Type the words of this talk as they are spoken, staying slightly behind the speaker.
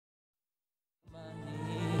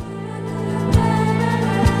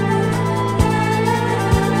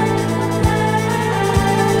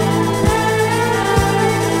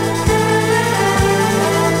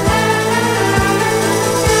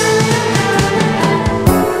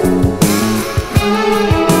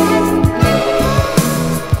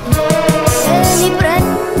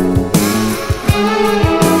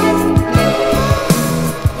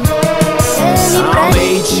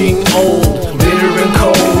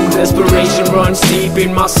runs deep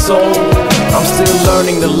in my soul. I'm still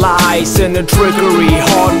learning the lies and the trickery,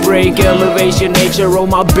 heartbreak, elevation, nature of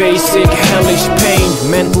my basic hellish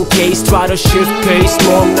pain. Mental case, try to shift pace,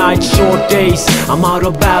 long nights, short days. I'm out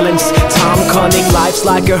of balance, time cunning, life's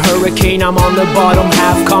like a hurricane. I'm on the bottom,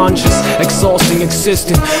 half conscious, exhausting,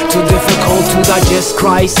 existing, too difficult to digest.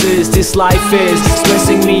 Crisis, this life is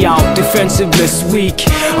stressing me out, defensiveness, weak,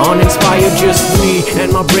 uninspired, just me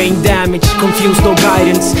and my brain damaged, confused, no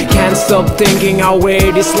guidance. Can't stop thinking how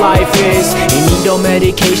weird this life is. In need of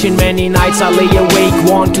medication, many nights I lay awake,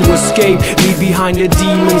 want to escape, leave behind the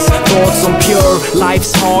demons, thoughts on pure.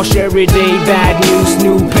 Life's harsh, everyday bad news,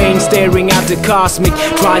 new pain, staring at the cosmic,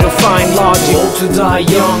 try to find logic. Old to die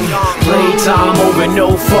young, playtime over,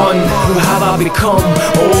 no fun. Who have I become?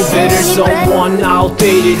 Old, bitter, someone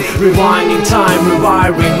outdated, rewinding time,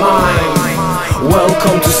 reviving mind.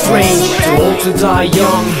 Welcome to strange, too old to die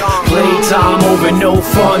young. Playtime over, no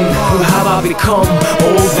fun. Who have I become?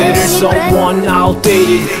 Old, bitter, someone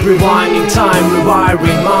outdated, rewinding time,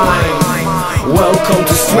 reviving mind. Welcome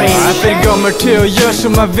to strange. Jeg er for gammel til å gjøre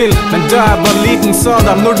som jeg vil, men da jeg var liten sa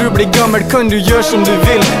de når du blir gammel kan du gjøre som du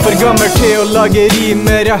vil. For gammel til å lage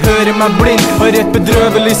rimer, jeg hører meg blind, har et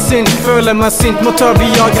bedrøvelig sinn. Føler meg sint, må ta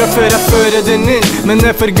Viagra før jeg fører den inn. Men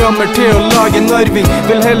jeg er for gammel til å lage narving,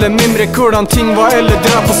 vil heller mimre hvordan ting var eller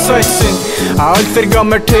dra på sightseeing. Jeg er alt for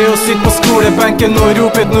gammel til å sitte på skolebenken og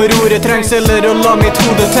rope ut når ordet trengs, eller å la mitt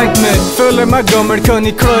hode tenke mer. Føler meg gammel, kan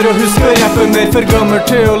ikke klare å huske å rappe mer. For gammel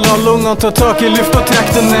til å la lungene ta tak i luft og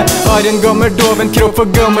trekk det ned. Har en gammel doven kropp,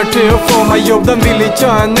 for gammel til å få meg jobb. De vil ikke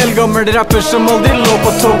ha en eldgammel rapper som aldri lå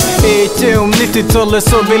på topp. Er ikke om 90-tallet,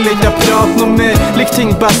 så vil ikke jeg prate noe mer. Lik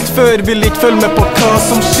ting best før, vil ikke følge med på hva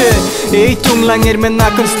som skjer. Er ikke ung lenger, men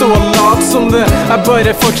jeg kan stå og late som det. Jeg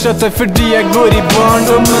bare fortsetter fordi jeg går i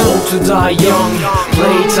barndommen. Old to die young,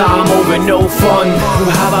 playtime over, no fun. Who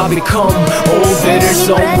have I become? Old, bitter,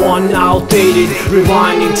 someone outdated,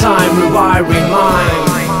 rewinding time, reviving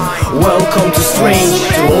mind. Welcome to strange,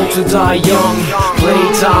 too old to die young.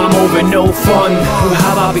 Playtime over, no fun. Who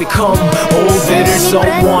have I become? Old, bitter,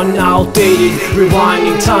 someone outdated,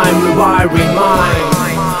 rewinding time, reviving mind.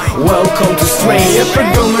 Welcome to strange. Jeg er for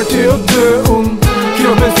gammel til å dø ung.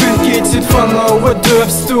 Kroppen funker ikke sitt fanga og er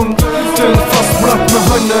døvstum. Dønn fast blakk med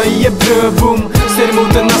handa i en brødbom. Ser mot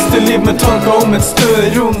det neste liv med tanker om et større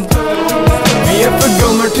rom. Vi er for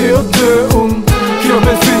gammel til å dø ung.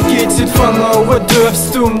 Kroppen funker ikke sitt fanga og er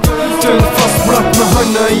døvstum. Dønn fast blakk med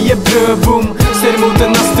handa i en brødbom. Ser mot det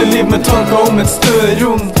neste liv med tanker om et større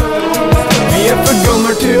rom. Vi er for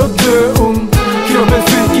gammel